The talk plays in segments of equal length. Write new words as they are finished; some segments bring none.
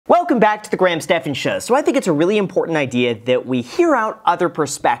Welcome back to the Graham Stephan Show. So I think it's a really important idea that we hear out other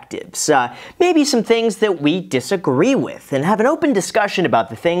perspectives, maybe some things that we disagree with, and have an open discussion about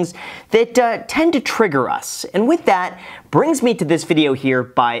the things that tend to trigger us. And with that, brings me to this video here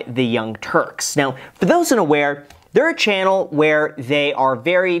by the Young Turks. Now, for those unaware, they're a channel where they are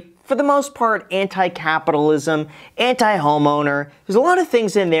very, for the most part, anti-capitalism, anti-homeowner. There's a lot of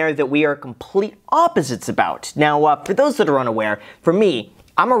things in there that we are complete opposites about. Now, for those that are unaware, for me,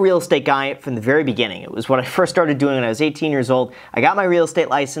 I'm a real estate guy from the very beginning. It was what I first started doing when I was 18 years old. I got my real estate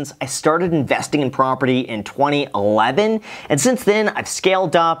license. I started investing in property in 2011. And since then, I've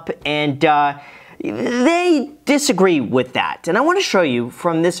scaled up, and they disagree with that. And I want to show you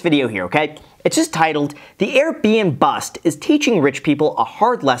from this video here, okay? It's just titled, "The Airbnbust is Teaching Rich People a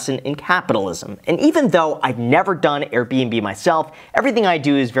Hard Lesson in Capitalism." And even though I've never done Airbnb myself, everything I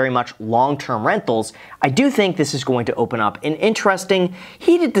do is very much long-term rentals, I do think this is going to open up an interesting,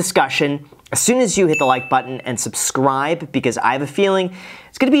 heated discussion as soon as you hit the like button and subscribe, because I have a feeling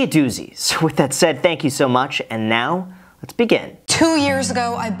it's going to be a doozy. So with that said, thank you so much, and now let's begin. 2 years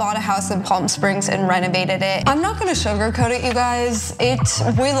ago, I bought a house in Palm Springs and renovated it. I'm not gonna sugarcoat it, you guys.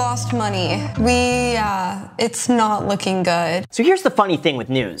 We lost money. It's not looking good. So here's the funny thing with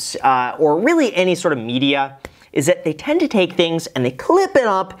news, or really any sort of media, is that they tend to take things and they clip it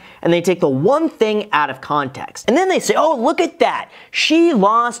up and they take the one thing out of context. And then they say, oh, look at that. She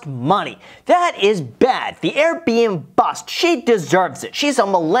lost money. That is bad. The Airbnbust, she deserves it. She's a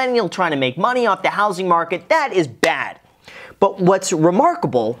millennial trying to make money off the housing market. That is bad. But what's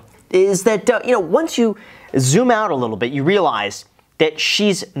remarkable is that, once you zoom out a little bit, you realize that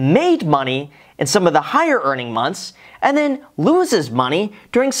she's made money in some of the higher earning months and then loses money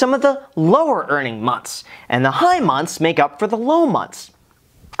during some of the lower earning months. And the high months make up for the low months.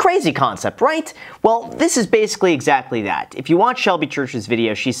 Crazy concept, right? Well, this is basically exactly that. If you watch Shelby Church's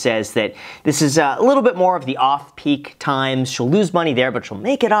video, she says that this is a little bit more of the off-peak times. She'll lose money there, but she'll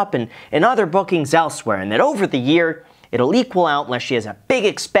make it up in other bookings elsewhere. And that over the year, it'll equal out unless she has a big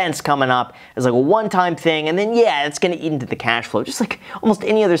expense coming up as like a one-time thing, and then yeah, it's going to eat into the cash flow, just like almost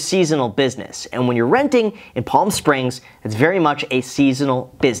any other seasonal business. And when you're renting in Palm Springs, it's very much a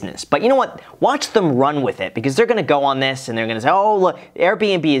seasonal business. But you know what? Watch them run with it, because they're going to go on this and they're going to say, oh, look,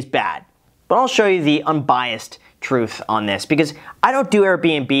 Airbnb is bad. But I'll show you the unbiased truth on this, because I don't do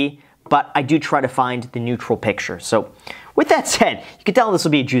Airbnb, but I do try to find the neutral picture. So with that said, you can tell this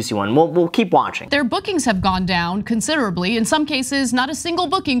will be a juicy one. We'll keep watching. Their bookings have gone down considerably. In some cases, not a single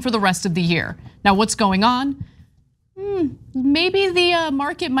booking for the rest of the year. Now, what's going on? Maybe the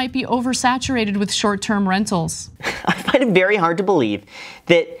market might be oversaturated with short-term rentals. I find it very hard to believe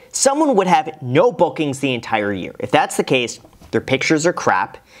that someone would have no bookings the entire year. If that's the case, their pictures are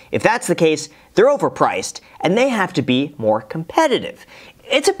crap. If that's the case, they're overpriced, and they have to be more competitive.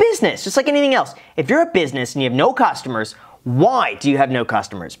 It's a business, just like anything else. If you're a business and you have no customers, why do you have no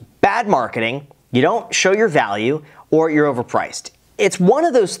customers? Bad marketing, you don't show your value, or you're overpriced. It's one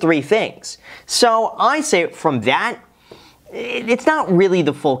of those three things. So I say from that, it's not really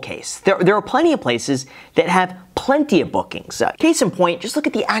the full case. There are plenty of places that have plenty of bookings. Case in point, just look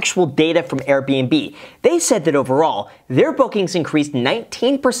at the actual data from Airbnb. They said that overall, their bookings increased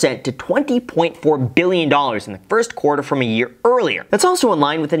 19% to $20.4 billion in the first quarter from a year earlier. That's also in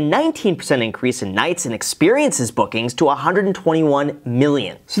line with a 19% increase in nights and experiences bookings to 121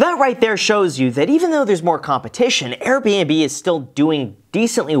 million. So that right there shows you that even though there's more competition, Airbnb is still doing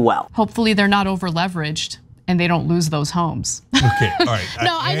decently well. Hopefully they're not over-leveraged and they don't lose those homes. Okay, all right.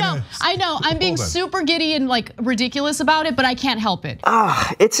 No, I know. I'm being super giddy and like ridiculous about it, but I can't help it.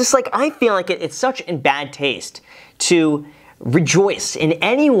 It's just like, I feel like it's such in bad taste to rejoice in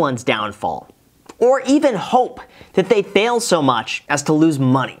anyone's downfall, or even hope that they fail so much as to lose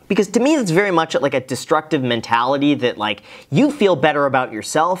money. Because to me, it's very much like a destructive mentality that like you feel better about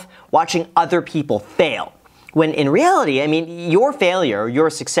yourself watching other people fail. When in reality, I mean, your failure or your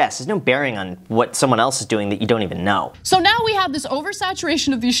success has no bearing on what someone else is doing that you don't even know. So now we have this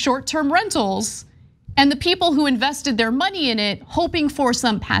oversaturation of these short-term rentals, and the people who invested their money in it, hoping for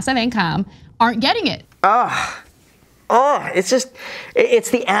some passive income, aren't getting it. It's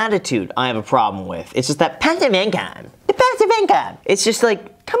the attitude I have a problem with. It's just that passive income, the passive income. It's just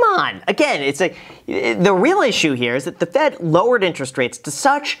like, come on. Again, it's like, the real issue here is that the Fed lowered interest rates to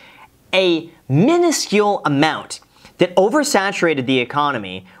such a minuscule amount that oversaturated the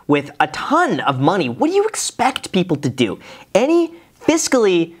economy with a ton of money. What do you expect people to do? Any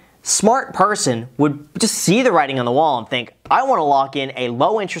fiscally smart person would just see the writing on the wall and think, I want to lock in a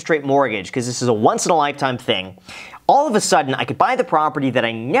low interest rate mortgage because this is a once in a lifetime thing. All of a sudden, I could buy the property that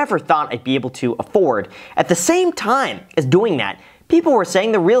I never thought I'd be able to afford. At the same time as doing that, people were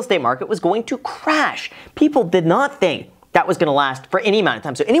saying the real estate market was going to crash. People did not think that was going to last for any amount of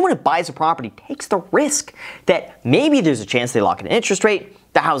time. So anyone who buys a property takes the risk that maybe there's a chance they lock in an interest rate,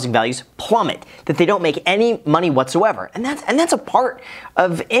 the housing values plummet, that they don't make any money whatsoever. And that's a part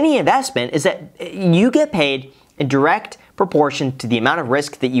of any investment, is that you get paid in direct proportion to the amount of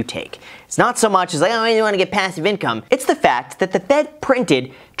risk that you take. It's not so much as like, oh, you want to get passive income. It's the fact that the Fed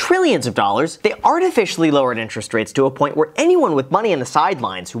printed trillions of dollars. They artificially lowered interest rates to a point where anyone with money on the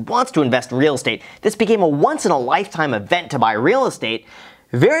sidelines who wants to invest in real estate, this became a once-in-a-lifetime event to buy real estate.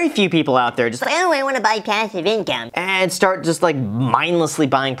 Very few people out there just like, oh, I want to buy passive income, and start just like mindlessly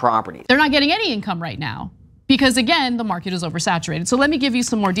buying properties. They're not getting any income right now, because again, the market is oversaturated. So let me give you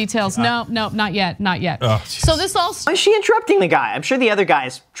some more details. No, not yet. Oh, so this also— Why is she interrupting the guy? I'm sure the other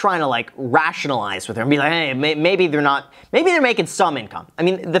guy's trying to like rationalize with her and be like, hey, maybe they're making some income. I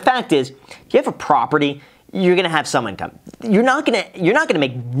mean, the fact is, if you have a property, you're gonna have some income. You're not gonna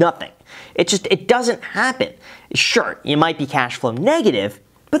make nothing. It doesn't happen. Sure, you might be cash flow negative,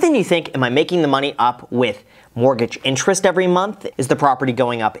 but then you think, am I making the money up with mortgage interest every month? Is the property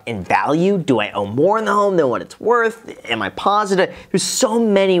going up in value? Do I owe more in the home than what it's worth? Am I positive? There's so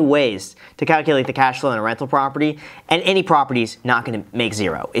many ways to calculate the cash flow in a rental property, and any property's not going to make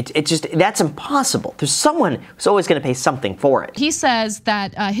zero. That's impossible. There's someone who's always going to pay something for it. He says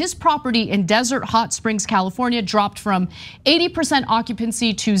that his property in Desert Hot Springs, California dropped from 80%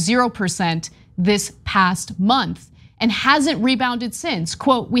 occupancy to 0% this past month, and hasn't rebounded since.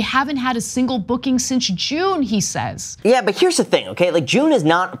 Quote, we haven't had a single booking since June, he says. Yeah, but here's the thing, okay? Like, June is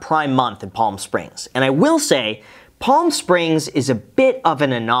not a prime month in Palm Springs. And I will say, Palm Springs is a bit of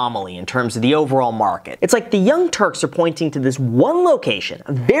an anomaly in terms of the overall market. It's like the Young Turks are pointing to this one location,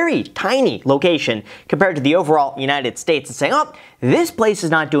 a very tiny location compared to the overall United States, and saying, oh, this place is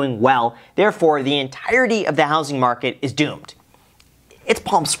not doing well, therefore the entirety of the housing market is doomed. It's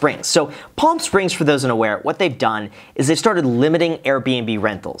Palm Springs. So Palm Springs, for those unaware, what they've done is they've started limiting Airbnb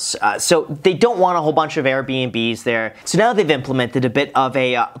rentals. So they don't want a whole bunch of Airbnbs there. So now they've implemented a bit of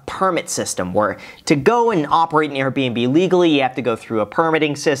a permit system where to go and operate an Airbnb legally, you have to go through a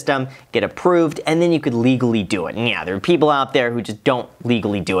permitting system, get approved, and then you could legally do it. And yeah, there are people out there who just don't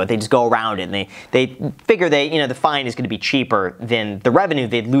legally do it. They just go around it, and they figure the fine is going to be cheaper than the revenue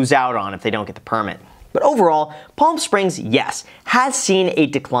they'd lose out on if they don't get the permit. But overall, Palm Springs, yes, has seen a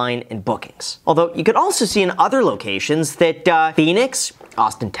decline in bookings. Although you could also see in other locations that Phoenix,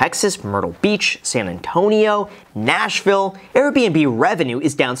 Austin, Texas, Myrtle Beach, San Antonio, Nashville, Airbnb revenue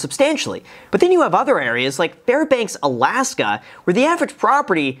is down substantially. But then you have other areas like Fairbanks, Alaska, where the average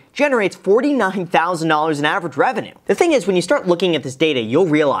property generates $49,000 in average revenue. The thing is, when you start looking at this data, you'll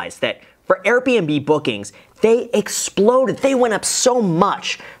realize that for Airbnb bookings, they exploded. They went up so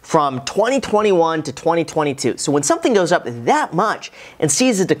much from 2021 to 2022. So when something goes up that much and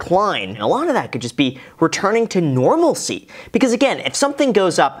sees a decline, a lot of that could just be returning to normalcy. Because again, if something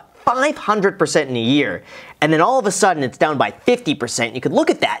goes up 500% in a year, and then all of a sudden it's down by 50%, you could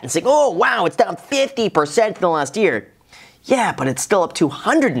look at that and say, oh wow, it's down 50% in the last year. Yeah, but it's still up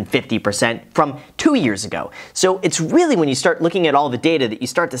 250% from 2 years ago. So it's really when you start looking at all the data that you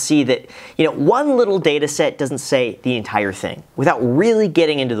start to see that, one little data set doesn't say the entire thing without really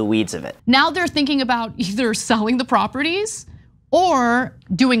getting into the weeds of it. Now they're thinking about either selling the properties or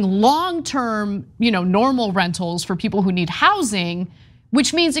doing long-term, normal rentals for people who need housing,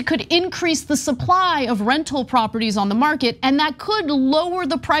 which means it could increase the supply of rental properties on the market, and that could lower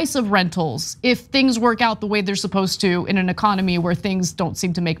the price of rentals if things work out the way they're supposed to in an economy where things don't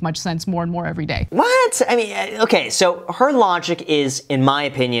seem to make much sense more and more every day. What? I mean, okay, so her logic is, in my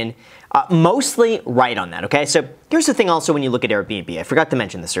opinion, mostly right on that, okay? So here's the thing also when you look at Airbnb. I forgot to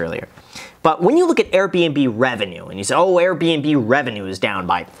mention this earlier. But when you look at Airbnb revenue and you say, oh, Airbnb revenue is down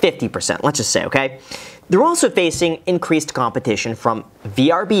by 50%, let's just say, okay? They're also facing increased competition from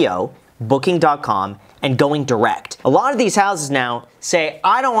VRBO, Booking.com, and Going Direct. A lot of these houses now say,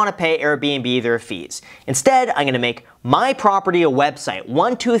 I don't want to pay Airbnb their fees. Instead, I'm going to make my property a website,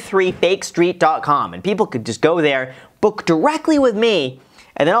 123fakestreet.com, and people could just go there, book directly with me,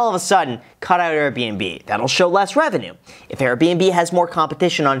 and then all of a sudden, cut out Airbnb. That'll show less revenue. If Airbnb has more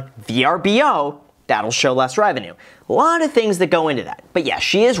competition on VRBO, that'll show less revenue. A lot of things that go into that. But yeah,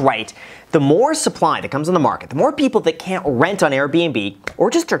 she is right. The more supply that comes on the market, the more people that can't rent on Airbnb or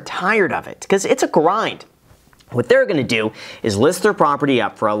just are tired of it, because it's a grind. What they're going to do is list their property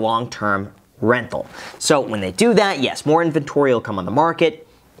up for a long-term rental. So when they do that, yes, more inventory will come on the market.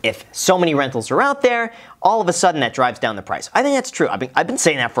 if so many rentals are out there, all of a sudden that drives down the price. I think that's true. I've been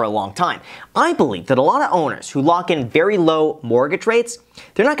saying that for a long time. I believe that a lot of owners who lock in very low mortgage rates,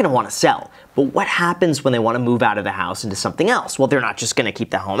 they're not going to want to sell. But what happens when they want to move out of the house into something else? Well, they're not just going to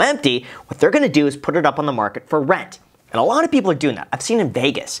keep the home empty. What they're going to do is put it up on the market for rent. And a lot of people are doing that. I've seen in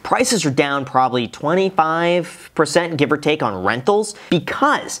Vegas. Prices are down probably 25%, give or take, on rentals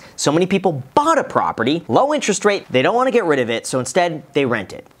because so many people bought a property, low interest rate, they don't want to get rid of it, so instead they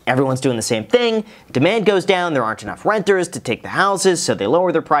rent it. Everyone's doing the same thing. Demand goes down, there aren't enough renters to take the houses, so they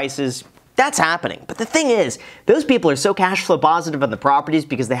lower their prices. That's happening. But the thing is, those people are so cash flow positive on the properties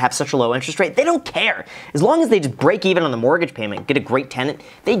because they have such a low interest rate, they don't care. As long as they just break even on the mortgage payment, get a great tenant,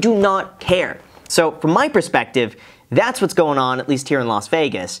 they do not care. So from my perspective, that's what's going on, at least here in Las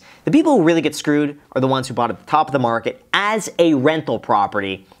Vegas. The people who really get screwed are the ones who bought at the top of the market as a rental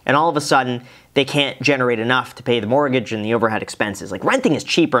property, and all of a sudden, they can't generate enough to pay the mortgage and the overhead expenses. Like, renting is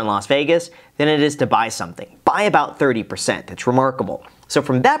cheaper in Las Vegas than it is to buy something. By about 30%. It's remarkable. So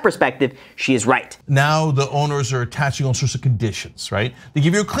from that perspective, she is right. Now the owners are attaching all sorts of conditions, right? They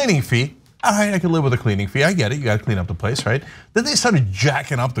give you a cleaning fee. All right, I can live with a cleaning fee. I get it. You got to clean up the place, right? Then they started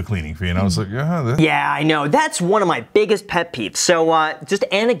jacking up the cleaning fee, and I was like, yeah, I know. That's one of my biggest pet peeves. So just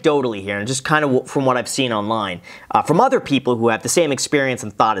anecdotally here, and just kind of from what I've seen online, from other people who have the same experience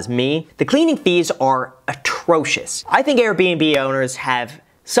and thought as me, the cleaning fees are atrocious. I think Airbnb owners have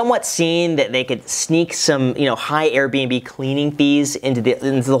somewhat seen that they could sneak some, high Airbnb cleaning fees into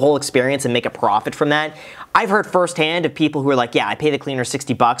the whole experience and make a profit from that. I've heard firsthand of people who are like, yeah, I pay the cleaner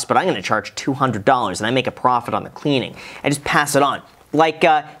 $60, but I'm going to charge $200 and I make a profit on the cleaning. I just pass it on. Like,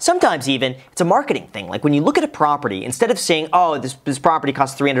 sometimes even, it's a marketing thing. Like, when you look at a property, instead of saying, oh, this property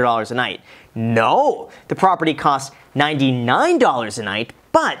costs $300 a night. No, the property costs $99 a night,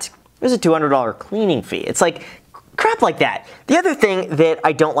 but there's a $200 cleaning fee. It's like, crap like that. The other thing that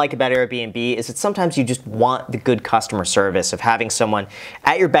I don't like about Airbnb is that sometimes you just want the good customer service of having someone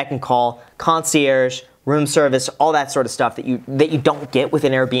at your beck and call, concierge, room service, all that sort of stuff that you don't get with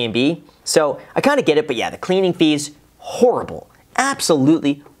an Airbnb. So I kind of get it, but yeah, the cleaning fees, horrible.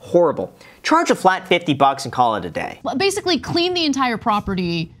 Absolutely horrible. Charge a flat $50 and call it a day. Basically, clean the entire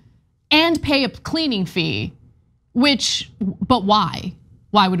property and pay a cleaning fee, but why?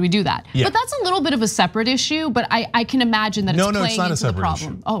 Why would we do that? Yeah. But that's a little bit of a separate issue, but I can imagine that it's playing into the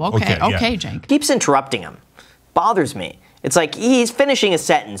problem. Issue. Oh, okay, Jake. Keeps interrupting him. Bothers me. It's like he's finishing a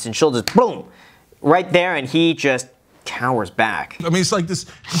sentence and she'll just boom, right there, and he just cowers back. I mean, it's like this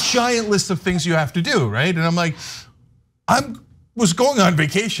giant list of things you have to do, right? And I'm like, I was going on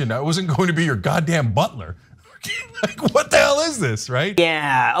vacation. I wasn't going to be your goddamn butler. Like, what the hell is this, right?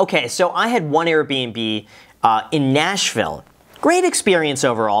 Yeah, okay, so I had one Airbnb in Nashville. Great experience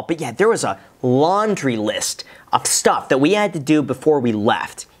overall, but yeah, there was a laundry list of stuff that we had to do before we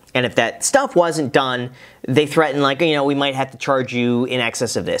left. And if that stuff wasn't done, they threatened like, we might have to charge you in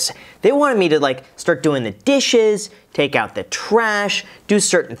excess of this. They wanted me to like start doing the dishes, take out the trash, do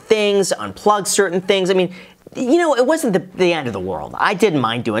certain things, unplug certain things. I mean, it wasn't the end of the world. I didn't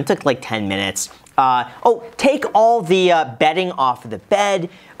mind doing it. It took like 10 minutes. Take all the bedding off of the bed,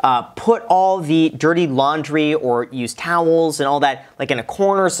 put all the dirty laundry or use towels and all that like in a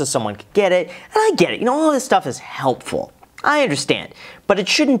corner so someone could get it. And I get it. All this stuff is helpful. I understand. But it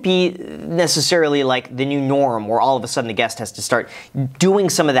shouldn't be necessarily like the new norm where all of a sudden the guest has to start doing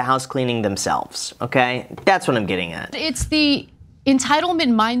some of the house cleaning themselves, okay? That's what I'm getting at. It's the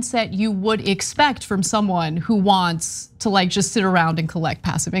entitlement mindset you would expect from someone who wants to like just sit around and collect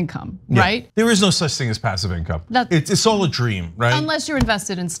passive income, right? There is no such thing as passive income. It's all a dream, right? Unless you're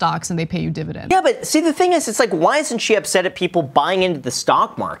invested in stocks and they pay you dividends. Yeah, but see, the thing is, it's like, why isn't she upset at people buying into the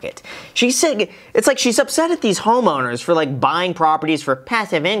stock market? It's like she's upset at these homeowners for like buying properties for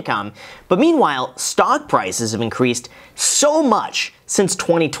passive income, but meanwhile, stock prices have increased so much since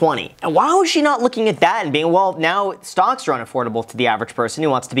 2020. And why was she not looking at that and being, well, now stocks are unaffordable to the average person who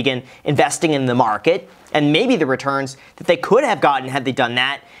wants to begin investing in the market, and maybe the returns that they could have gotten had they done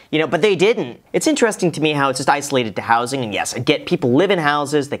that, but they didn't. It's interesting to me how it's just isolated to housing, and yes, I get people live in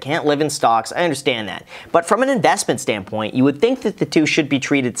houses, they can't live in stocks, I understand that. But from an investment standpoint, you would think that the two should be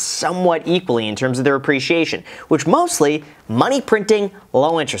treated somewhat equally in terms of their appreciation, which mostly money printing,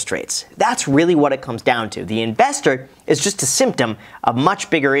 low interest rates. That's really what it comes down to. The investor is just a symptom of much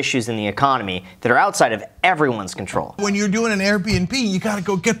bigger issues in the economy that are outside of everyone's control. When you're doing an Airbnb, you gotta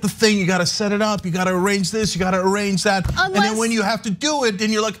go get the thing, you gotta set it up, you gotta arrange this, you gotta arrange that. And then when you have to do it, then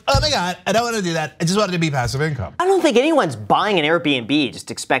you're like, oh my God, I don't wanna do that. I just want it to be passive income. I don't think anyone's buying an Airbnb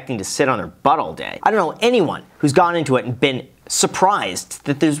just expecting to sit on their butt all day. I don't know anyone who's gone into it and been surprised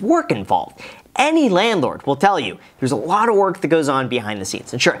that there's work involved. Any landlord will tell you there's a lot of work that goes on behind the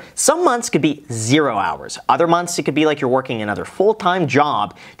scenes. And sure, some months could be 0 hours. Other months it could be like you're working another full-time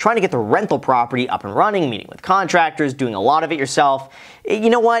job, trying to get the rental property up and running, meeting with contractors, doing a lot of it yourself. You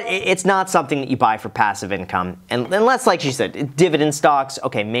know what? It's not something that you buy for passive income. And unless, like she said, dividend stocks,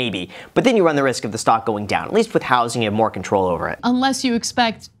 okay, maybe. But then you run the risk of the stock going down. At least with housing, you have more control over it. Unless you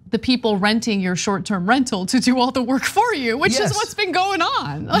expect the people renting your short-term rental to do all the work for you, which is what's been going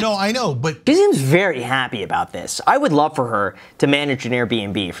on. No, I know, but she seems very happy about this. I would love for her to manage an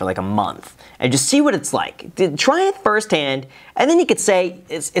Airbnb for like a month and just see what it's like. Try it firsthand, and then you could say,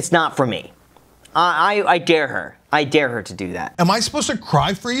 it's not for me. I dare her. I dare her to do that. Am I supposed to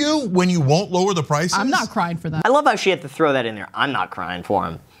cry for you when you won't lower the prices? I'm not crying for that. I love how she had to throw that in there. I'm not crying for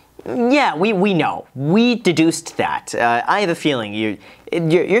him. Yeah, we know. We deduced that. I have a feeling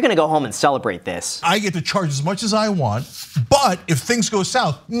you're gonna go home and celebrate this. I get to charge as much as I want, but if things go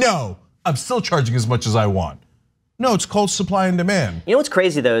south, no, I'm still charging as much as I want. No, it's called supply and demand. You know what's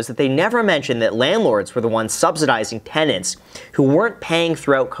crazy though is that they never mentioned that landlords were the ones subsidizing tenants who weren't paying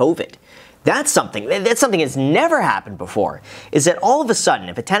throughout COVID. That's something that's never happened before, is that all of a sudden,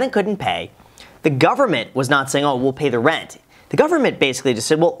 if a tenant couldn't pay, the government was not saying, oh, we'll pay the rent. The government basically just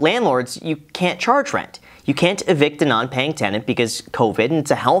said, well, landlords, you can't charge rent. You can't evict a non-paying tenant because COVID and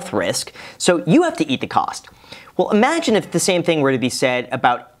it's a health risk, so you have to eat the cost. Well, imagine if the same thing were to be said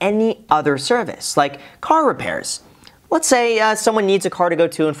about any other service, like car repairs. Let's say someone needs a car to go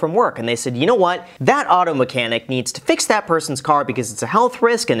to and from work, and they said, you know what, that auto mechanic needs to fix that person's car because it's a health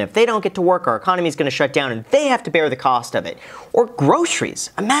risk, and if they don't get to work, our economy is going to shut down, and they have to bear the cost of it. Or groceries.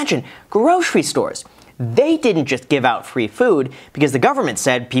 Imagine grocery stores. They didn't just give out free food because the government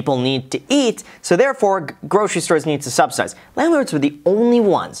said people need to eat, so therefore grocery stores need to subsidize. Landlords were the only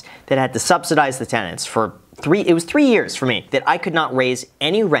ones that had to subsidize the tenants for 3 years for me that I could not raise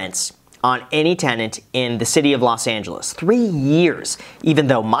any rents on any tenant in the city of Los Angeles. 3 years, even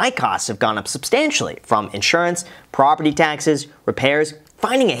though my costs have gone up substantially from insurance, property taxes, repairs,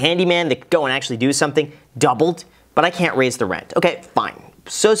 finding a handyman that could go and actually do something doubled, but I can't raise the rent. Okay, fine.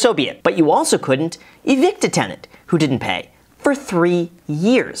 So be it. But you also couldn't evict a tenant who didn't pay for 3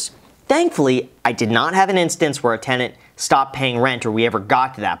 years. Thankfully, I did not have an instance where a tenant stopped paying rent or we ever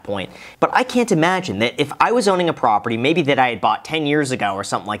got to that point. But I can't imagine that if I was owning a property, maybe that I had bought 10 years ago or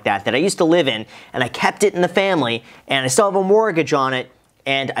something like that I used to live in, and I kept it in the family, and I still have a mortgage on it,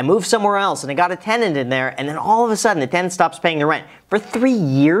 and I moved somewhere else, and I got a tenant in there, and then all of a sudden the tenant stops paying the rent for 3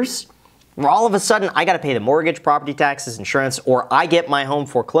 years? Where all of a sudden I gotta pay the mortgage, property taxes, insurance, or I get my home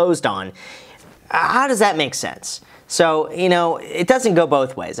foreclosed on. How does that make sense? So, you know, it doesn't go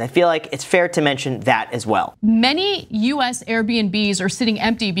both ways. I feel like it's fair to mention that as well. Many US Airbnbs are sitting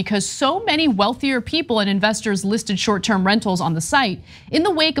empty because so many wealthier people and investors listed short-term rentals on the site in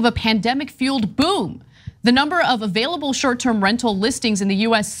the wake of a pandemic-fueled boom. The number of available short-term rental listings in the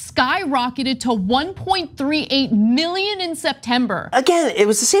US skyrocketed to 1.38 million in September. Again, it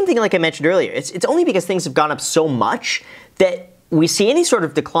was the same thing like I mentioned earlier. It's only because things have gone up so much that we see any sort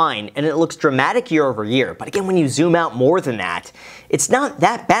of decline and it looks dramatic year over year. But again, when you zoom out more than that, it's not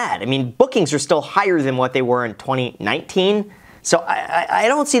that bad. I mean, bookings are still higher than what they were in 2019. So I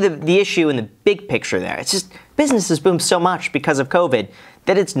don't see the issue in the big picture there. It's just business has boomed so much because of COVID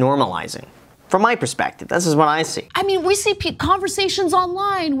that it's normalizing. From my perspective, this is what I see. I mean, we see conversations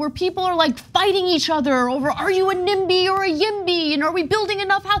online where people are like fighting each other over, are you a NIMBY or a YIMBY? And are we building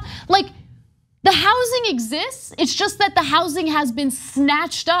enough house? Like, the housing exists. It's just that the housing has been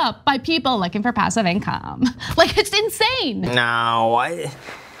snatched up by people looking for passive income. Like, it's insane. No,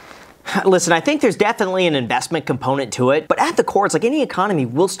 listen, I think there's definitely an investment component to it, but at the core, it's like any economy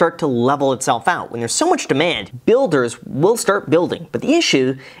will start to level itself out. When there's so much demand, builders will start building. But the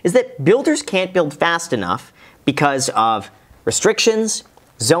issue is that builders can't build fast enough because of restrictions,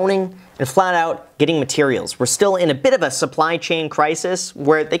 zoning, and flat out getting materials. We're still in a bit of a supply chain crisis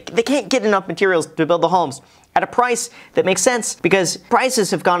where they can't get enough materials to build the homes at a price that makes sense because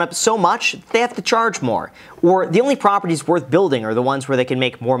prices have gone up so much they have to charge more. Or the only properties worth building are the ones where they can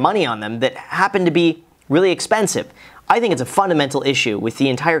make more money on them that happen to be really expensive. I think it's a fundamental issue with the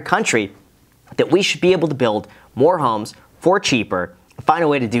entire country that we should be able to build more homes for cheaper. Find a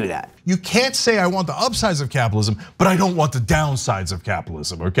way to do that. You can't say I want the upsides of capitalism, but I don't want the downsides of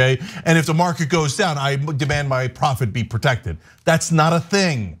capitalism, okay? And if the market goes down, I demand my profit be protected. That's not a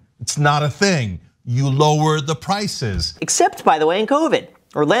thing. It's not a thing. You lower the prices. Except, by the way, in COVID,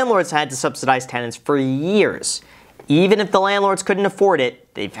 where landlords had to subsidize tenants for years. Even if the landlords couldn't afford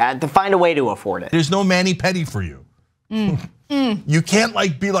it, they've had to find a way to afford it. There's no mani-pedi for you. You can't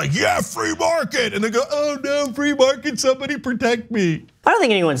be like, yeah, free market, and they go, oh no, free market, somebody protect me. I don't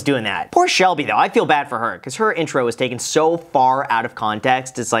think anyone's doing that. Poor Shelby, though. I feel bad for her because her intro was taken so far out of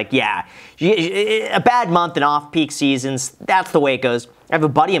context. It's like, yeah, a bad month in off-peak seasons, that's the way it goes. I have a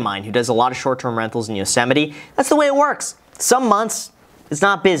buddy of mine who does a lot of short-term rentals in Yosemite. That's the way it works. Some months, it's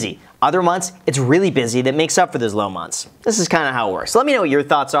not busy. Other months, it's really busy that makes up for those low months. This is kind of how it works. So let me know what your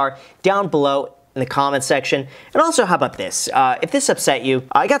thoughts are down below in the comments section. And also, how about this? If this upset you,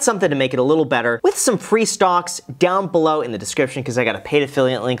 I got something to make it a little better with some free stocks down below in the description because I got a paid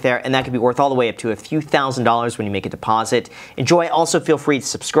affiliate link there, and that could be worth all the way up to a few $1,000s when you make a deposit. Enjoy. Also, feel free to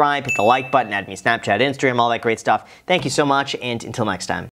subscribe, hit the like button, add me Snapchat, Instagram, all that great stuff. Thank you so much, and until next time.